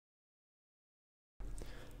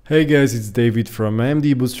Hey guys, it's David from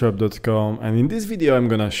mdbootstrap.com, and in this video I'm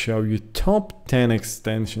gonna show you top 10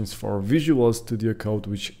 extensions for Visual Studio Code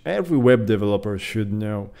which every web developer should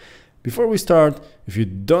know. Before we start, if you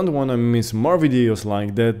don't want to miss more videos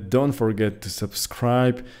like that, don't forget to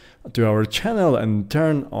subscribe to our channel and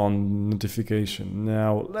turn on notification.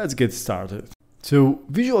 Now let's get started. So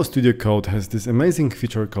Visual Studio Code has this amazing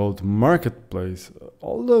feature called Marketplace,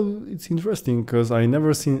 although it's interesting because I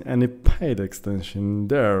never seen any paid extension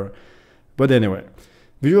there. But anyway,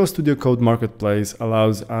 Visual Studio Code Marketplace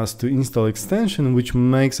allows us to install extension which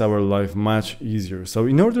makes our life much easier. So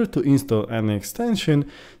in order to install any extension,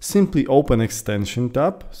 simply open Extension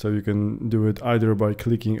tab. So you can do it either by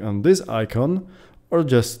clicking on this icon or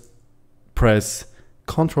just press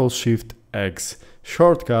Ctrl+Shift+X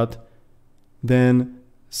shortcut. Then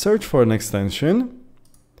search for an extension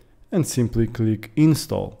and simply click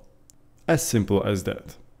install. As simple as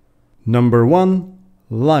that. Number 1,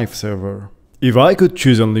 Live Server. If I could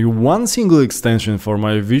choose only one single extension for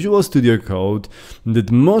my Visual Studio Code, then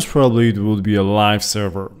most probably it would be a live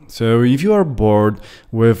server. So if you are bored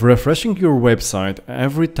with refreshing your website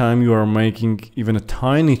every time you are making even a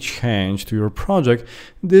tiny change to your project,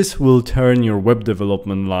 this will turn your web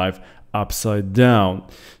development life upside down.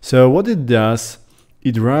 So what it does,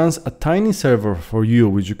 it runs a tiny server for you,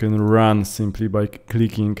 which you can run simply by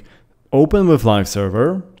clicking Open with Live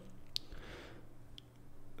Server,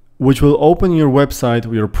 which will open your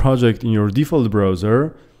website, your project in your default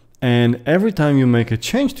browser. And every time you make a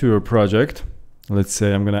change to your project, let's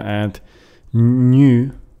say I'm gonna add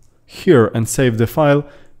new here and save the file,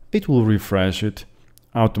 it will refresh it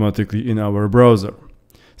automatically in our browser.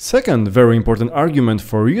 Second very important argument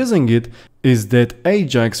for using it is that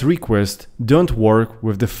AJAX requests don't work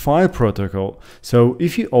with the file protocol. So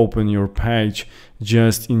if you open your page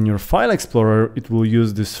just in your file explorer, it will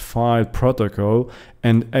use this file protocol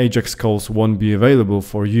and AJAX calls won't be available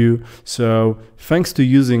for you. So thanks to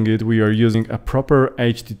using it, we are using a proper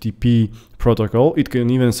HTTP protocol. It can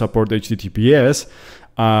even support HTTPS.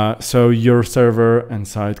 So your server and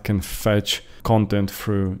site can fetch content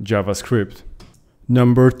through JavaScript.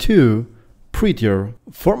 Number 2, Prettier.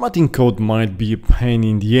 Formatting code might be a pain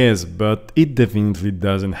in the ass, but it definitely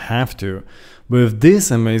doesn't have to. With this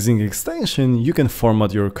amazing extension, you can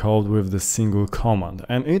format your code with the single command,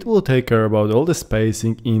 and it will take care about all the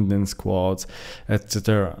spacing, indents, quotes,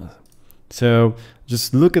 etc. So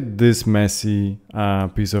just look at this messy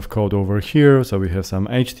piece of code over here. So we have some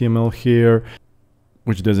HTML here,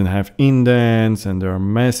 which doesn't have indents, and there are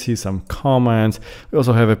messy, some comments. We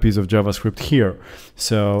also have a piece of JavaScript here.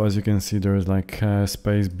 So as you can see, there's like a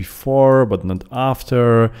space before, but not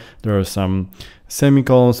after. There are some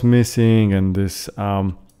semicolons missing, and this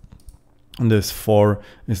for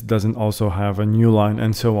it doesn't also have a new line,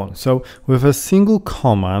 and so on. So with a single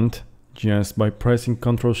command, just by pressing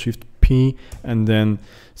Ctrl+Shift+P and then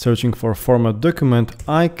searching for format document,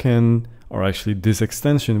 I can, or actually this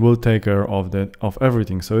extension will take care of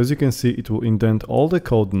everything. So as you can see, it will indent all the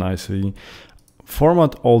code nicely,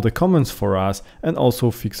 format all the comments for us, and also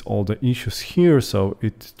fix all the issues here. So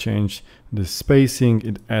it changed the spacing,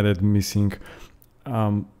 it added missing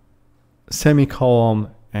semicolon,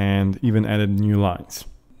 and even added new lines.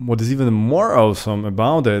 What is even more awesome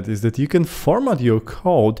about it is that you can format your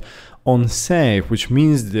code on save, which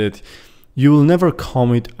means that you will never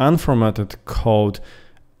commit unformatted code,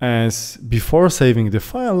 as before saving the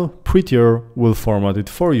file, Prettier will format it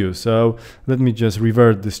for you. So let me just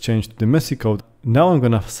revert this change to the messy code. Now I'm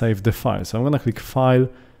gonna save the file. So I'm gonna click File,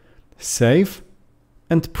 Save,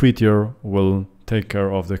 and Prettier will take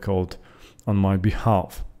care of the code on my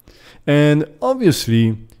behalf. And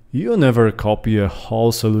obviously, you never copy a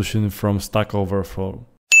whole solution from Stack Overflow.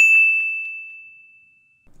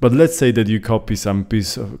 But let's say that you copy some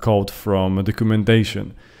piece of code from a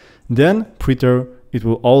documentation. Then Prettier, it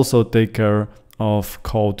will also take care of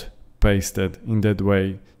code pasted in that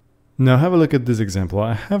way. Now have a look at this example.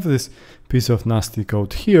 I have this piece of nasty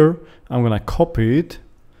code here. I'm gonna copy it.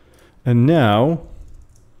 And now,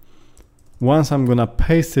 once I'm gonna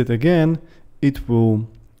paste it again, it will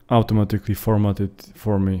automatically format it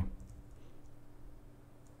for me.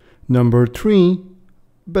 Number 3,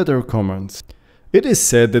 better comments. It is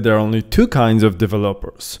said that there are only two kinds of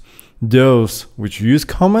developers: those which use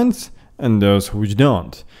comments and those which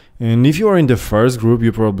don't. And if you are in the first group,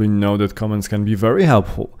 you probably know that comments can be very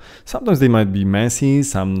helpful. Sometimes they might be messy,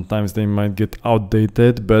 sometimes they might get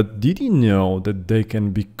outdated, but did you know that they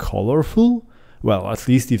can be colorful? Well, at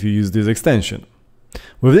least if you use this extension.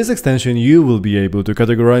 With this extension, you will be able to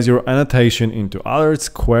categorize your annotation into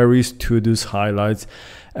alerts, queries, to-dos, highlights,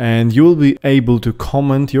 and you will be able to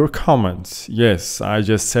comment your comments. Yes, I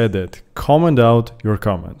just said it. Comment out your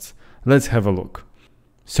comments. Let's have a look.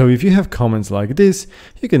 So if you have comments like this,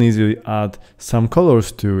 you can easily add some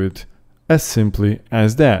colors to it as simply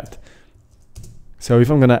as that. So if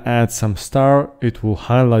I'm gonna add some star, it will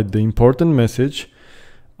highlight the important message.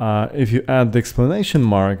 If you add the exclamation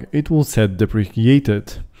mark, it will set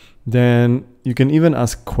deprecated. Then you can even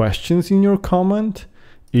ask questions in your comment,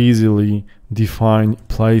 easily define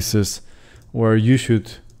places where you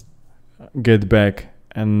should get back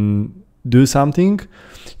and do something.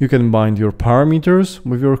 You can bind your parameters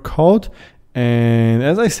with your code, and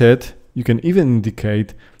as I said, you can even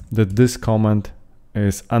indicate that this comment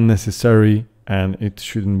is unnecessary and it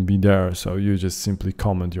shouldn't be there, so you just simply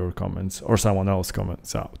comment your comments or someone else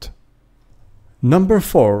comments out. Number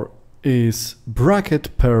 4 is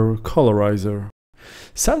bracket per colorizer.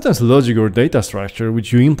 Sometimes logic or data structure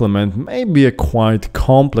which you implement may be quite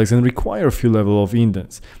complex and require a few levels of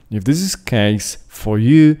indents. If this is the case for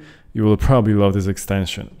you, you will probably love this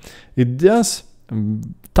extension. It does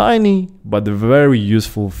tiny but very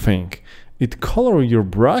useful thing. It colors your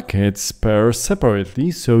brackets pairs separately,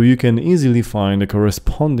 so you can easily find a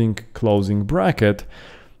corresponding closing bracket.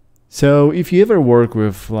 So if you ever work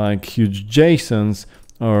with like huge JSONs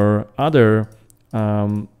or other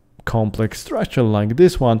complex structure like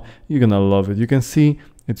this one, you're gonna love it. You can see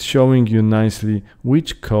it's showing you nicely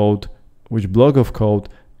which block of code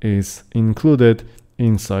is included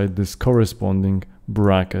inside this corresponding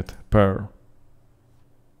bracket pair.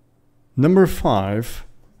 Number 5.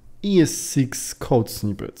 ES6 code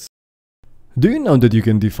snippets. Do you know that you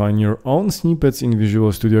can define your own snippets in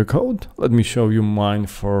Visual Studio Code? Let me show you mine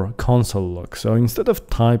for console log. So instead of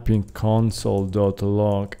typing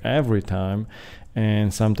console.log every time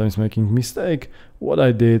and sometimes making mistake, what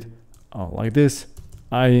I did, like this,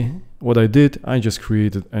 I just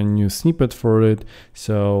created a new snippet for it.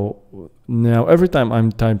 So now every time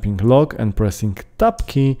I'm typing log and pressing tab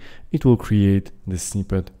key, it will create the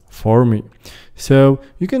snippet for me. So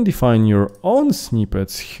you can define your own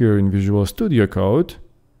snippets here in Visual Studio Code,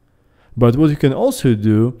 but what you can also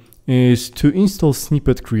do is to install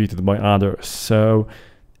snippet created by others. So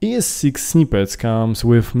ES6 Snippets comes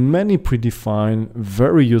with many predefined,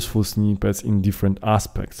 very useful snippets in different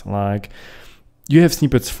aspects. Like you have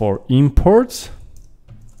snippets for imports,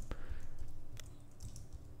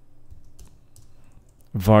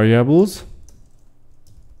 variables,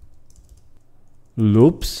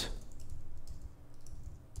 loops,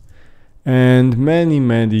 and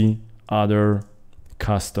many other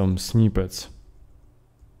custom snippets.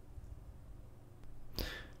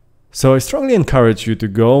 So I strongly encourage you to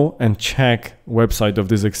go and check website of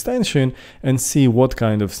this extension and see what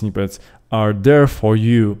kind of snippets are there for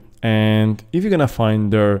you. And if you're gonna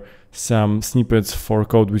find there some snippets for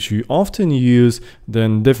code which you often use,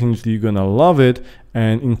 then definitely you're gonna love it.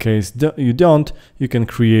 And in case you don't, you can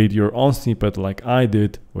create your own snippet like I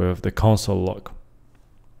did with the console log.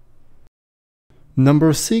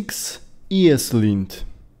 Number 6, ESLint.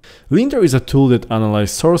 Linter is a tool that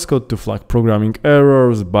analyzes source code to flag programming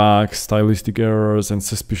errors, bugs, stylistic errors, and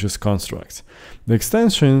suspicious constructs. The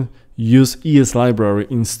extension uses ES library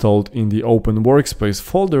installed in the Open Workspace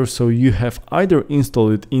folder, so you have either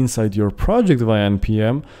installed it inside your project via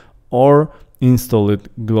npm or install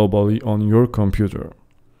it globally on your computer.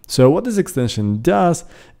 So what this extension does,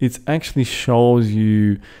 it actually shows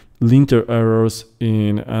you linter errors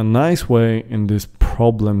in a nice way in this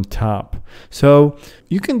problem tab. So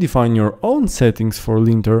you can define your own settings for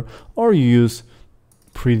linter or use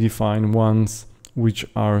predefined ones which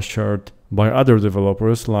are shared by other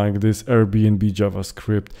developers, like this Airbnb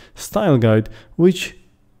JavaScript style guide, which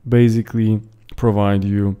basically provide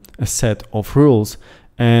you a set of rules.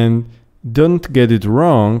 And don't get it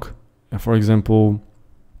wrong. For example,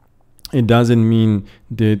 it doesn't mean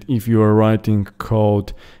that if you are writing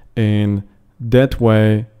code in that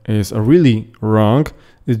way is really wrong.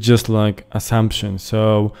 It's just like assumption.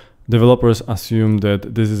 So developers assume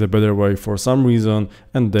that this is a better way for some reason,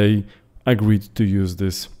 and they agreed to use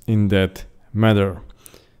this in that matter.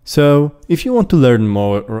 So if you want to learn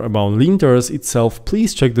more about linters itself,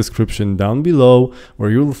 please check the description down below,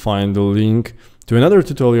 where you'll find the link to another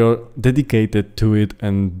tutorial dedicated to it.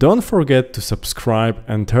 And don't forget to subscribe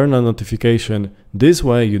and turn on notification. This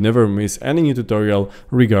way you never miss any new tutorial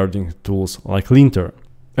regarding tools like linter.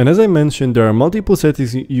 And as I mentioned, there are multiple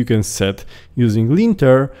settings you can set using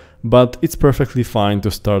linter, but it's perfectly fine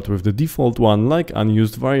to start with the default one, like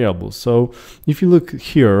unused variables. So if you look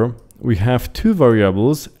here, we have 2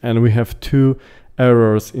 variables and we have 2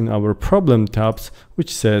 errors in our problem tabs,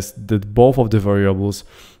 which says that both of the variables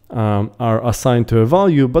are assigned to a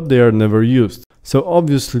value, but they are never used. So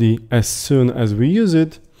obviously, as soon as we use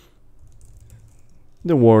it,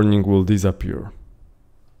 the warning will disappear.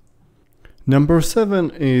 Number 7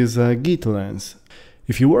 is GitLens.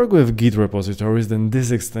 If you work with Git repositories, then this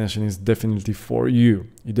extension is definitely for you.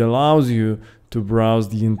 It allows you to browse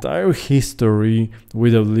the entire history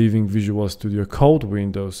without leaving Visual Studio Code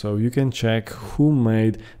window. So you can check who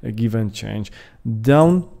made a given change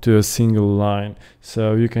down to a single line.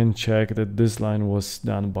 So you can check that this line was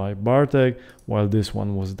done by Bartek, while this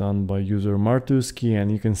one was done by user Martuski,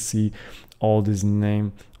 and you can see all this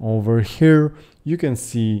name over here. You can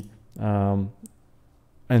see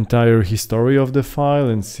entire history of the file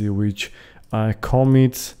and see which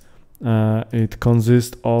commits it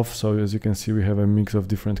consists of. So as you can see, we have a mix of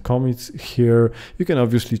different commits here. You can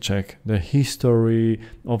obviously check the history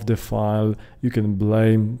of the file. You can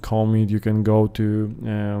blame commit. You can go to,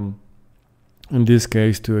 in this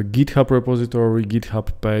case, to a GitHub repository, GitHub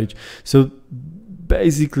page. So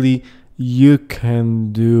basically, you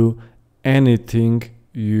can do anything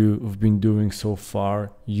you've been doing so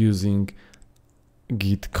far using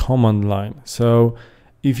Git command line. So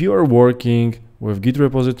if you are working with Git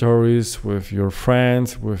repositories, with your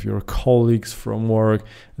friends, with your colleagues from work,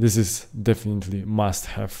 this is definitely must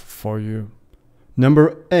have for you.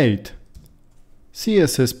 Number 8,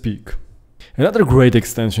 CSSPeak. Another great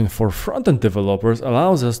extension for front-end developers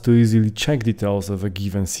allows us to easily check details of a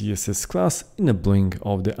given CSS class in a blink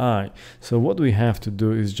of the eye. So what we have to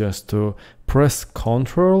do is just to press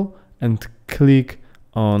Ctrl and click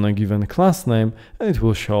on a given class name, and it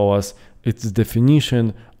will show us its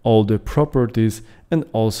definition, all the properties, and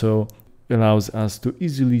also allows us to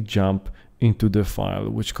easily jump into the file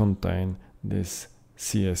which contain this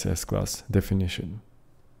CSS class definition.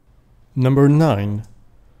 Number 9.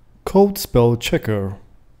 Code spell checker.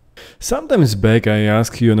 Sometimes back I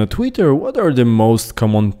asked you on Twitter what are the most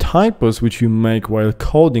common typos which you make while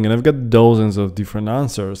coding, and I've got dozens of different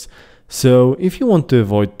answers. So if you want to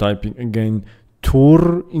avoid typing again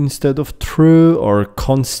tur instead of true or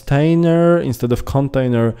container instead of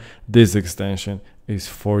container, this extension is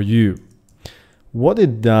for you. What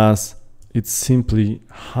it does, it simply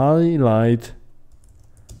highlight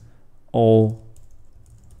all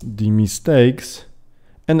the mistakes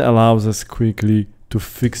and allows us quickly to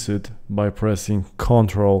fix it by pressing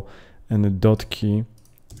Ctrl and the dot key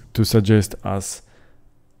to suggest us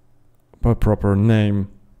a proper name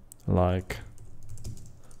like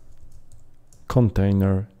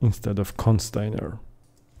container instead of container.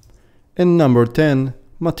 And number 10,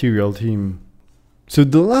 material theme. So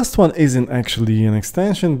the last one isn't actually an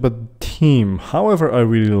extension but theme. However, I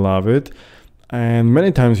really love it. And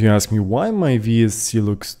many times you ask me why my VSC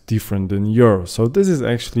looks different than yours. So this is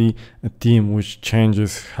actually a theme which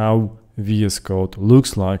changes how VSCode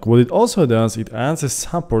looks like. What it also does, it adds a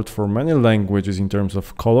support for many languages in terms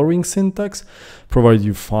of coloring syntax, provide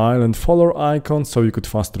you file and folder icons so you could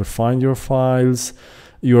faster find your files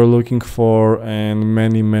you are looking for, and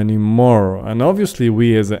many more. And obviously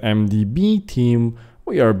we as a MDB team,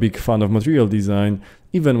 we are a big fan of material design,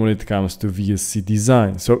 even when it comes to VSC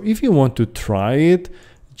design. So if you want to try it,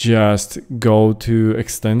 just go to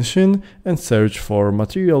extension and search for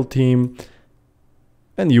material theme,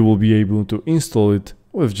 and you will be able to install it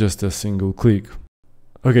with just a single click.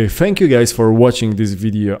 Okay, thank you guys for watching this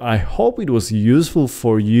video. I hope it was useful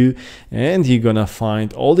for you and you're gonna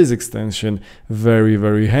find all this extension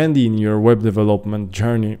very handy in your web development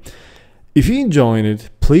journey. If you enjoyed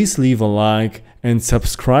it, please leave a like and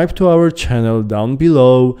subscribe to our channel down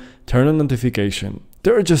below, turn on notification.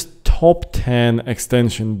 There are just top 10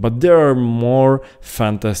 extensions, but there are more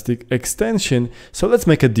fantastic extensions, so let's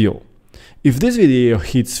make a deal. If this video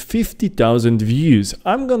hits 50,000 views,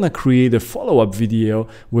 I'm gonna create a follow-up video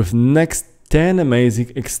with next 10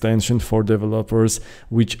 amazing extensions for developers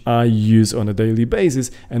which I use on a daily basis,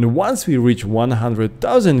 and once we reach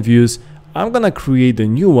 100,000 views, I'm gonna create a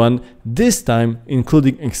new one, this time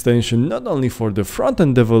including extension not only for the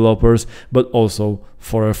front-end developers but also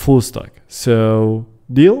for a full stack. So,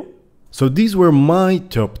 deal? So these were my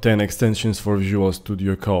top 10 extensions for Visual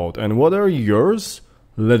Studio Code, and what are yours?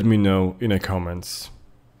 Let me know in the comments.